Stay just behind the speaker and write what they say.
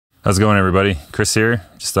How's it going, everybody? Chris here.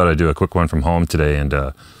 Just thought I'd do a quick one from home today and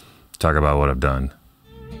talk about what I've done.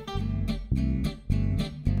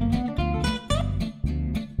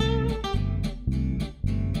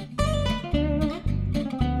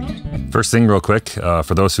 First thing real quick,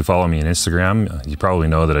 for those who follow me on Instagram, you probably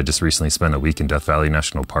know that I just recently spent a week in Death Valley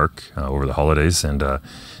National Park over the holidays, and it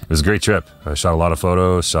was a great trip. I shot a lot of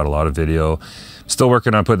photos, shot a lot of video. Still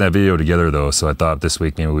working on putting that video together though, so I thought this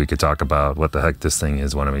week maybe we could talk about what the heck this thing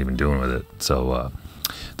is, what I'm even doing with it. So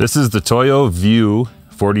this is the Toyo-View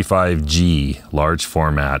 45G large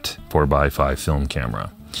format 4x5 film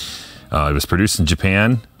camera. It was produced in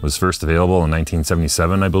Japan, was first available in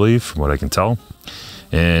 1977, I believe, from what I can tell.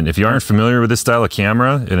 And if you aren't familiar with this style of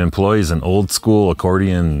camera, it employs an old school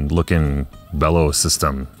accordion looking bellows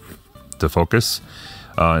system to focus.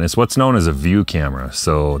 And it's what's known as a view camera.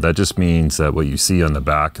 So that just means that what you see on the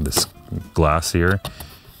back of this glass here,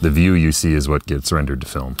 the view you see is what gets rendered to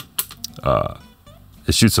film.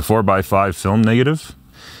 It shoots a 4x5 film negative,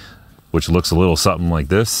 which looks a little something like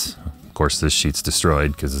this. Of course, this sheet's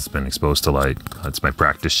destroyed because it's been exposed to light. That's my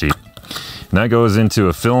practice sheet. And that goes into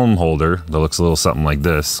a film holder that looks a little something like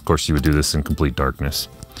this. Of course, you would do this in complete darkness.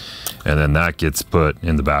 And then that gets put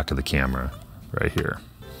in the back of the camera right here.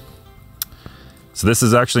 So this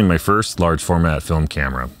is actually my first large format film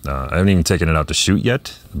camera. I haven't even taken it out to shoot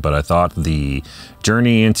yet, but I thought the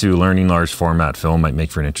journey into learning large format film might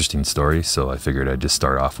make for an interesting story. So I figured I'd just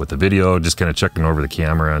start off with a video, just kind of checking over the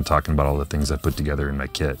camera and talking about all the things I put together in my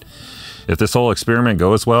kit. If this whole experiment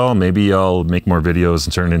goes well, maybe I'll make more videos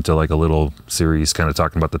and turn it into like a little series kind of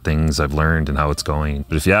talking about the things I've learned and how it's going.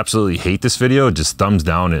 But if you absolutely hate this video, just thumbs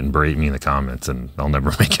down it and berate me in the comments and I'll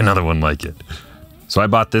never make another one like it. So I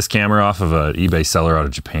bought this camera off of an eBay seller out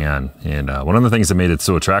of Japan, and one of the things that made it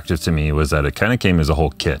so attractive to me was that it kind of came as a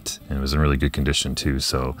whole kit, and it was in really good condition too.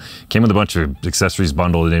 So it came with a bunch of accessories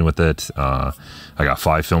bundled in with it. I got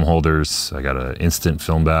 5 film holders. I got an instant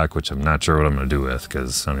film back, which I'm not sure what I'm going to do with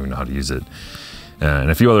because I don't even know how to use it.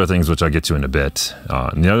 And a few other things which I'll get to in a bit.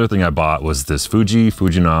 And the other thing I bought was this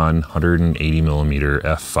Fujinon 180mm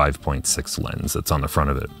f5.6 lens that's on the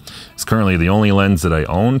front of it. It's currently the only lens that I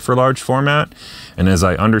own for large format. And as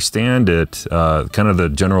I understand it, kind of the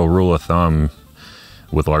general rule of thumb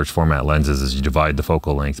with large format lenses is you divide the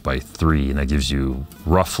focal length by 3, and that gives you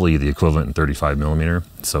roughly the equivalent in 35mm.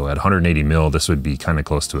 So at 180mm, this would be kind of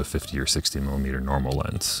close to a 50 or 60mm normal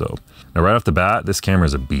lens. So now right off the bat, this camera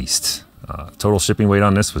is a beast. Total shipping weight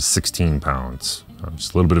on this was 16 pounds.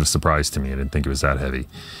 Just a little bit of a surprise to me. I didn't think it was that heavy.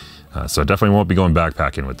 So I definitely won't be going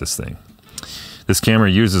backpacking with this thing. This camera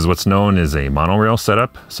uses what's known as a monorail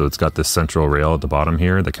setup. So it's got this central rail at the bottom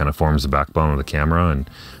here that kind of forms the backbone of the camera, and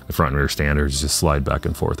the front and rear standards just slide back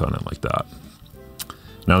and forth on it like that.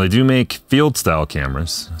 Now they do make field style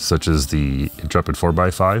cameras, such as the Intrepid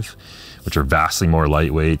 4x5, which are vastly more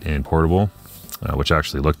lightweight and portable, which I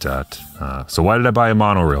actually looked at. So why did I buy a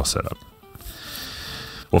monorail setup?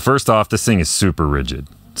 Well, first off, this thing is super rigid.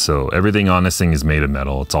 So everything on this thing is made of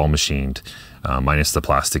metal. It's all machined, minus the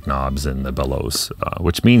plastic knobs and the bellows,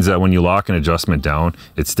 which means that when you lock an adjustment down,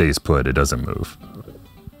 it stays put, it doesn't move.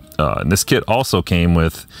 And this kit also came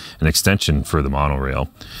with an extension for the monorail,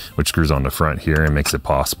 which screws on the front here and makes it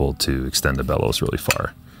possible to extend the bellows really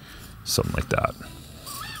far. Something like that.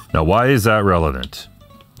 Now, why is that relevant?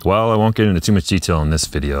 Well, I won't get into too much detail in this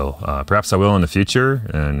video. Perhaps I will in the future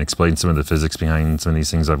and explain some of the physics behind some of these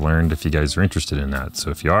things I've learned if you guys are interested in that. So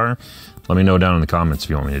if you are, let me know down in the comments if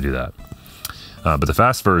you want me to do that. But the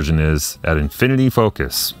fast version is at infinity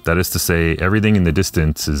focus. That is to say, everything in the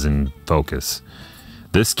distance is in focus.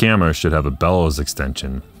 This camera should have a bellows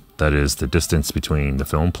extension. That is, the distance between the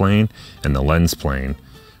film plane and the lens plane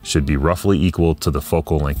should be roughly equal to the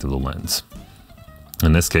focal length of the lens.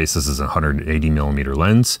 In this case, this is a 180mm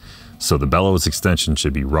lens, so the bellows extension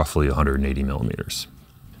should be roughly 180mm.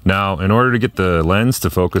 Now, in order to get the lens to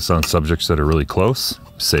focus on subjects that are really close,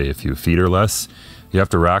 say a few feet or less, you have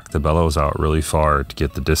to rack the bellows out really far to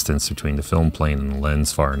get the distance between the film plane and the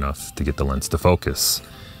lens far enough to get the lens to focus,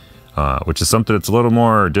 which is something that's a little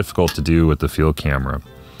more difficult to do with the field camera.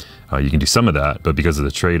 You can do some of that, but because of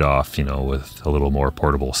the trade-off, you know, with a little more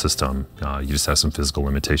portable system, you just have some physical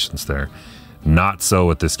limitations there. Not so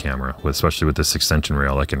with this camera, especially with this extension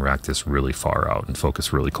rail. I can rack this really far out and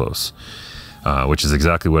focus really close, which is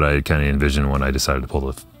exactly what I kind of envisioned when I decided to pull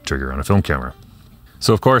the trigger on a film camera.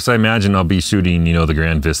 So of course, I imagine I'll be shooting, you know, the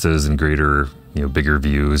grand vistas and greater, you know, bigger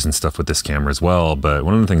views and stuff with this camera as well. But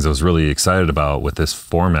one of the things I was really excited about with this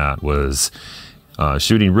format was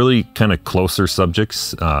shooting really kind of closer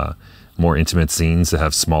subjects. more intimate scenes that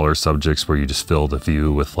have smaller subjects where you just fill the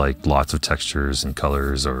view with like lots of textures and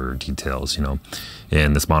colors or details, you know,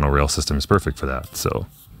 and this monorail system is perfect for that. So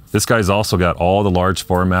this guy's also got all the large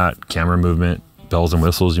format camera movement, bells and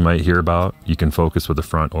whistles you might hear about. You can focus with the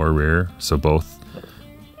front or rear, so both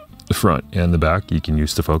the front and the back you can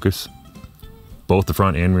use to focus. Both the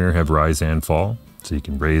front and rear have rise and fall, so you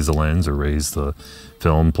can raise the lens or raise the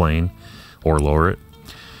film plane or lower it.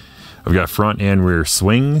 I've got front and rear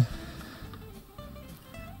swing,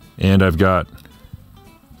 and I've got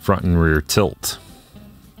front and rear tilt,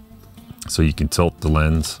 so you can tilt the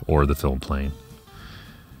lens or the film plane.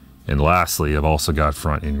 And lastly, I've also got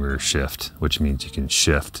front and rear shift, which means you can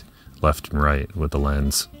shift left and right with the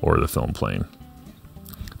lens or the film plane.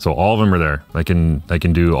 So all of them are there. I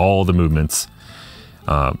can do all the movements,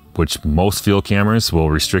 which most field cameras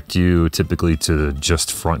will restrict you typically to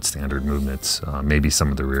just front standard movements, maybe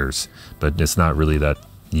some of the rears, but it's not really that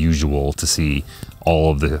usual to see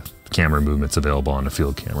all of the camera movements available on a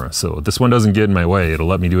field camera. So this one doesn't get in my way. It'll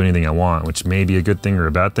let me do anything I want, which may be a good thing or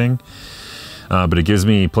a bad thing. But it gives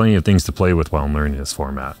me plenty of things to play with while I'm learning this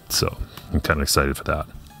format. So I'm kind of excited for that.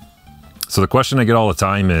 So the question I get all the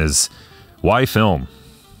time is, why film?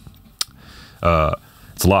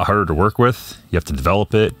 It's a lot harder to work with. You have to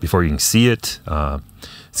develop it before you can see it.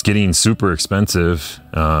 It's getting super expensive,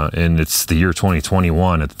 and it's the year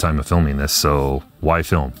 2021 at the time of filming this, so why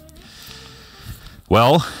film?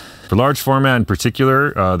 Well, for large format in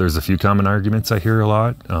particular, there's a few common arguments I hear a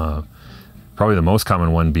lot. Probably the most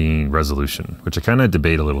common one being resolution, which I kind of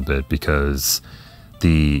debate a little bit because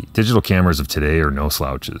the digital cameras of today are no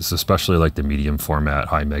slouches, especially like the medium format,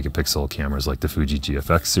 high megapixel cameras like the Fuji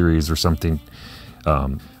GFX series or something.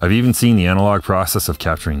 I've even seen the analog process of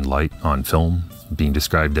capturing light on film being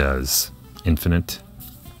described as infinite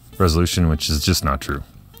resolution, which is just not true.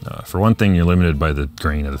 For one thing, you're limited by the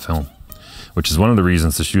grain of the film, which is one of the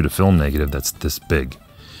reasons to shoot a film negative that's this big,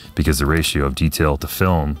 because the ratio of detail to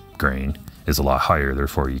film grain is a lot higher,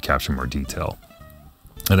 therefore you capture more detail.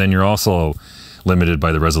 And then you're also limited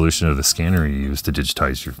by the resolution of the scanner you use to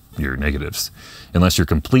digitize your negatives, unless you're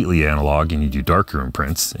completely analog and you do darkroom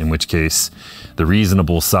prints, in which case the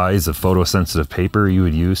reasonable size of photosensitive paper you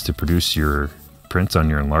would use to produce your prints on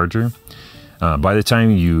your enlarger, by the time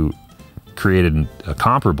you created a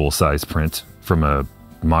comparable size print from a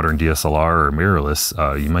modern DSLR or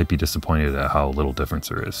mirrorless, you might be disappointed at how little difference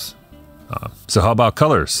there is. So how about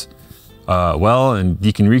colors? Well, and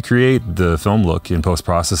you can recreate the film look in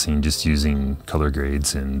post-processing just using color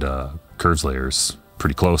grades and curves layers.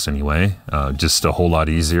 Pretty close anyway, just a whole lot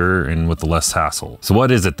easier and with less hassle. So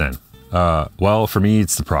what is it then? Well, for me,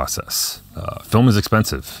 it's the process. Film is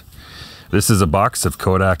expensive. This is a box of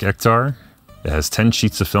Kodak Ektar. It has 10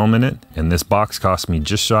 sheets of film in it, and this box cost me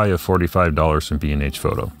just shy of $45 from B&H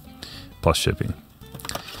Photo, plus shipping.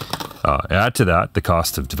 Add to that the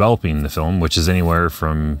cost of developing the film, which is anywhere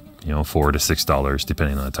from $4 to $6,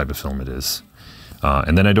 depending on the type of film it is.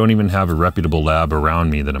 And then I don't even have a reputable lab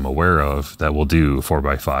around me that I'm aware of that will do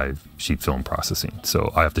 4x5 sheet film processing.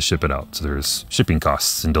 So I have to ship it out. So there's shipping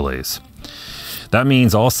costs and delays. That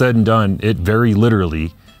means all said and done, it very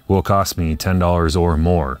literally will cost me $10 or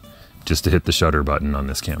more just to hit the shutter button on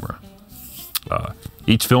this camera.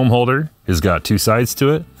 Each film holder has got two sides to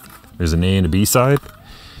it. There's an A and a B side.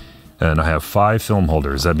 And I have 5 film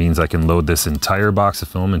holders. That means I can load this entire box of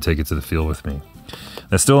film and take it to the field with me.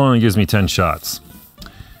 That still only gives me 10 shots.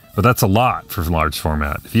 But that's a lot for large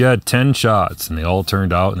format. If you had 10 shots and they all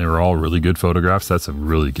turned out and they were all really good photographs, that's a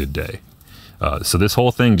really good day. So this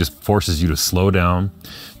whole thing just forces you to slow down,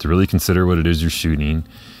 to really consider what it is you're shooting,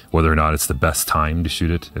 whether or not it's the best time to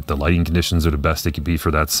shoot it, if the lighting conditions are the best it could be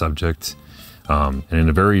for that subject. And in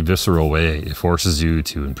a very visceral way, it forces you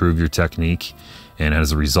to improve your technique and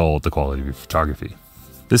as a result, the quality of your photography.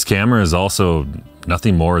 This camera is also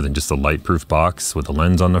nothing more than just a light-proof box with a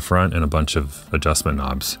lens on the front and a bunch of adjustment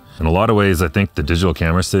knobs. In a lot of ways, I think the digital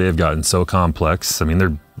cameras today have gotten so complex. I mean,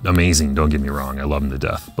 they're amazing, don't get me wrong, I love them to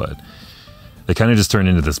death, but they kind of just turn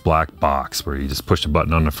into this black box where you just push a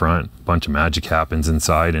button on the front, a bunch of magic happens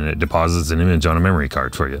inside, and it deposits an image on a memory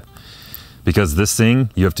card for you. Because this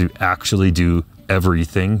thing, you have to actually do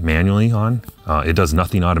everything manually on. It does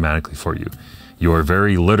nothing automatically for you. You are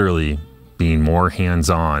very literally being more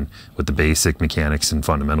hands-on with the basic mechanics and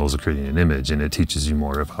fundamentals of creating an image, and it teaches you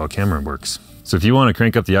more of how a camera works. So if you want to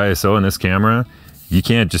crank up the ISO in this camera, you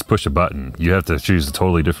can't just push a button. You have to choose a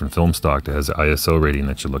totally different film stock that has the ISO rating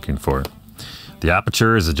that you're looking for. The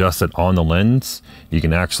aperture is adjusted on the lens. You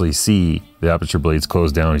can actually see the aperture blades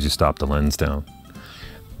close down as you stop the lens down.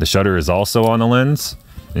 The shutter is also on the lens.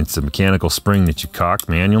 It's a mechanical spring that you cock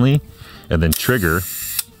manually and then trigger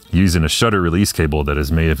using a shutter release cable that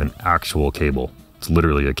is made of an actual cable. It's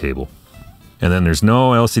literally a cable. And then there's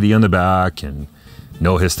no LCD on the back and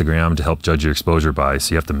no histogram to help judge your exposure by,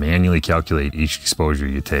 so you have to manually calculate each exposure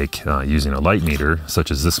you take using a light meter, such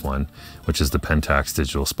as this one, which is the Pentax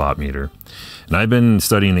digital spot meter. And I've been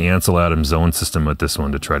studying the Ansel Adams zone system with this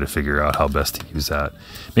one to try to figure out how best to use that.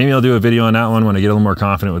 Maybe I'll do a video on that one when I get a little more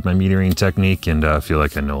confident with my metering technique and feel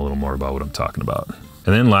like I know a little more about what I'm talking about.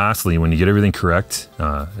 And then lastly, when you get everything correct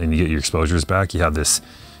and you get your exposures back, you have this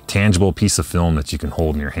tangible piece of film that you can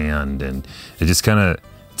hold in your hand, and it just kind of,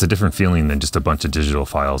 it's a different feeling than just a bunch of digital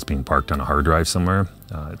files being parked on a hard drive somewhere.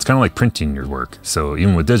 It's kind of like printing your work. So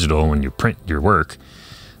even with digital, when you print your work,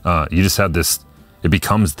 you just have this, it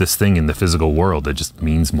becomes this thing in the physical world that just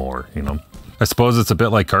means more, you know? I suppose it's a bit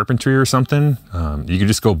like carpentry or something. You could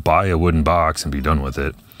just go buy a wooden box and be done with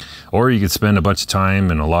it. Or you could spend a bunch of time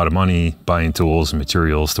and a lot of money buying tools and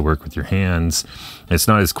materials to work with your hands. It's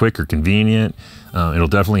not as quick or convenient. It'll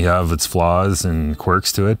definitely have its flaws and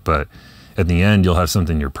quirks to it, but at the end, you'll have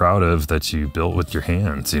something you're proud of that you built with your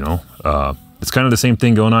hands, you know? It's kind of the same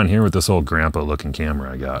thing going on here with this old grandpa looking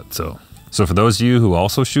camera I got. So for those of you who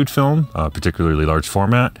also shoot film, particularly large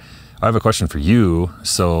format, I have a question for you.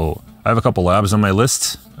 So I have a couple labs on my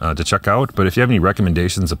list to check out, but if you have any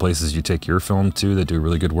recommendations of places you take your film to that do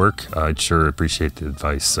really good work, I'd sure appreciate the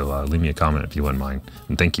advice. So leave me a comment if you wouldn't mind,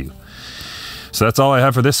 and thank you. So that's all I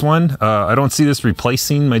have for this one. I don't see this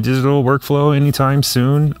replacing my digital workflow anytime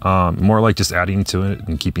soon. More like just adding to it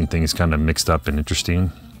and keeping things kind of mixed up and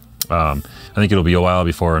interesting. I think it'll be a while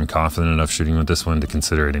before I'm confident enough shooting with this one to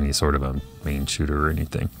consider it any sort of a main shooter or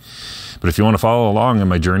anything. But if you want to follow along on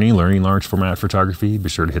my journey learning large format photography, be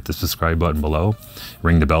sure to hit the subscribe button below.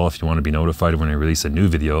 Ring the bell if you want to be notified when I release a new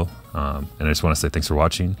video. And I just want to say thanks for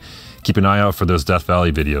watching. Keep an eye out for those Death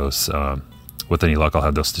Valley videos. With any luck, I'll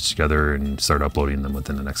have those stitched together and start uploading them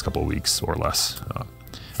within the next couple of weeks or less.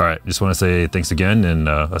 All right, just want to say thanks again, and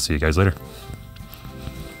I'll see you guys later.